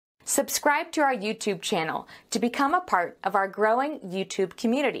Subscribe to our YouTube channel to become a part of our growing YouTube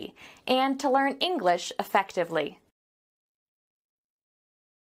community and to learn English effectively.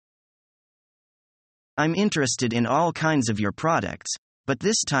 I'm interested in all kinds of your products, but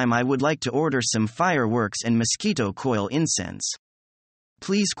this time I would like to order some fireworks and mosquito coil incense.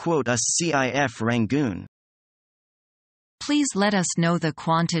 Please quote us CIF Rangoon. Please let us know the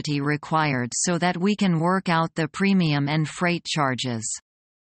quantity required so that we can work out the premium and freight charges.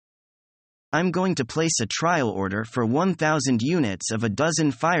 I'm going to place a trial order for 1,000 units of a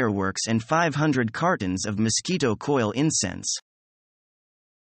dozen fireworks and 500 cartons of mosquito coil incense.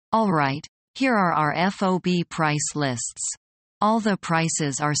 All right, here are our FOB price lists. All the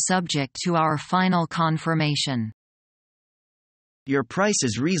prices are subject to our final confirmation. Your price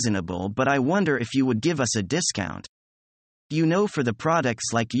is reasonable, but I wonder if you would give us a discount. You know, for the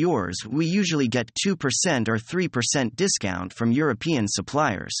products like yours, we usually get 2% or 3% discount from European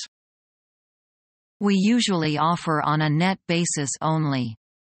suppliers. We usually offer on a net basis only.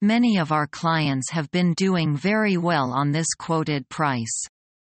 Many of our clients have been doing very well on this quoted price.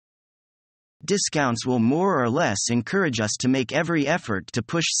 Discounts will more or less encourage us to make every effort to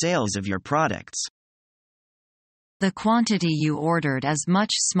push sales of your products. The quantity you ordered is much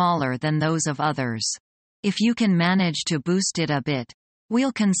smaller than those of others. If you can manage to boost it a bit,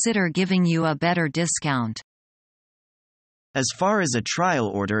 we'll consider giving you a better discount. As far as a trial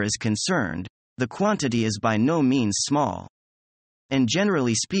order is concerned, the quantity is by no means small. And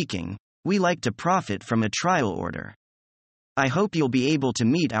generally speaking, we like to profit from a trial order. I hope you'll be able to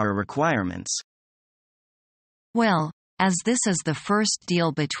meet our requirements. Well, as this is the first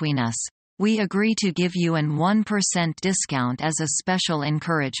deal between us, we agree to give you an 1% discount as a special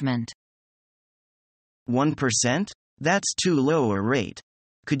encouragement. 1%? That's too low a rate.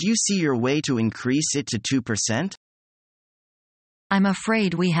 Could you see your way to increase it to 2%? I'm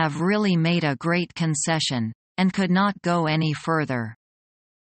afraid we have really made a great concession, and could not go any further.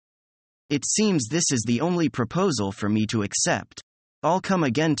 It seems this is the only proposal for me to accept. I'll come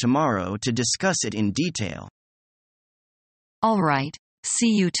again tomorrow to discuss it in detail. All right,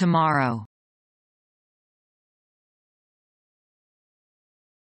 see you tomorrow.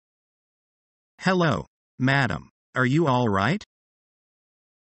 Hello, madam. Are you all right?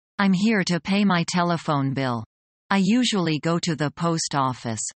 I'm here to pay my telephone bill. I usually go to the post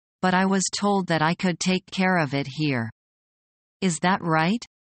office, but I was told that I could take care of it here. Is that right?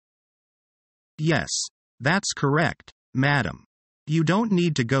 Yes, that's correct, madam. You don't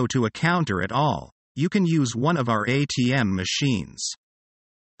need to go to a counter at all. You can use one of our ATM machines.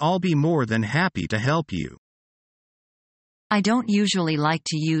 I'll be more than happy to help you. I don't usually like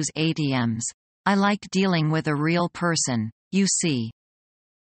to use ATMs. I like dealing with a real person, you see.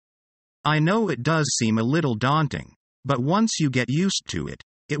 I know it does seem a little daunting, but once you get used to it,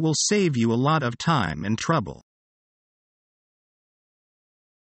 it will save you a lot of time and trouble.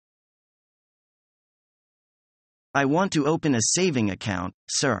 I want to open a saving account,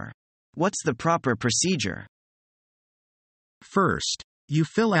 sir. What's the proper procedure? First, you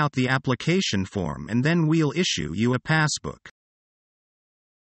fill out the application form and then we'll issue you a passbook.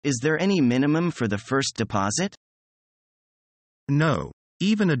 Is there any minimum for the first deposit? No,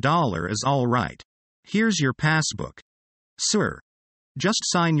 even $1 is all right. Here's your passbook. Sir, just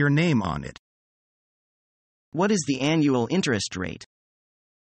sign your name on it. What is the annual interest rate?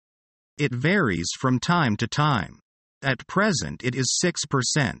 It varies from time to time. At present it is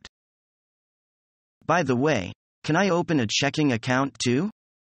 6%. By the way, can I open a checking account too?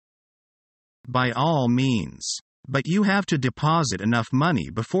 By all means. But you have to deposit enough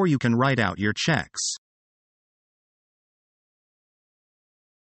money before you can write out your checks.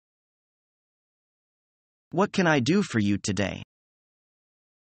 What can I do for you today?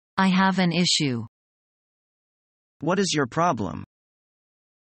 I have an issue. What is your problem?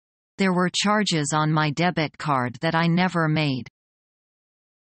 There were charges on my debit card that I never made.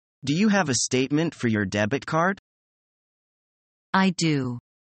 Do you have a statement for your debit card? I do.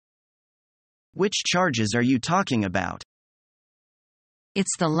 Which charges are you talking about?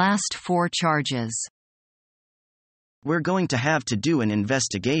 It's the last 4 charges. We're going to have to do an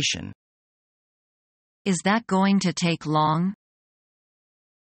investigation. Is that going to take long?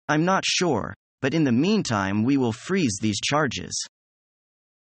 I'm not sure, but in the meantime we will freeze these charges.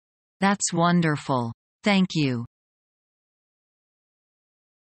 That's wonderful. Thank you.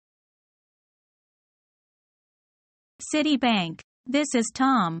 Citibank. This is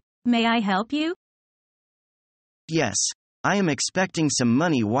Tom. May I help you? Yes, I am expecting some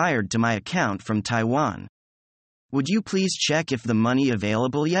money wired to my account from Taiwan. Would you please check if the money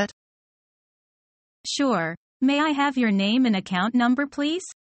available yet? Sure. May I have your name and account number, please?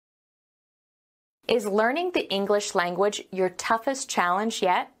 Is learning the English language your toughest challenge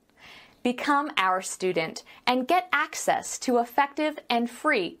yet? Become our student and get access to effective and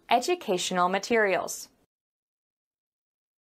free educational materials.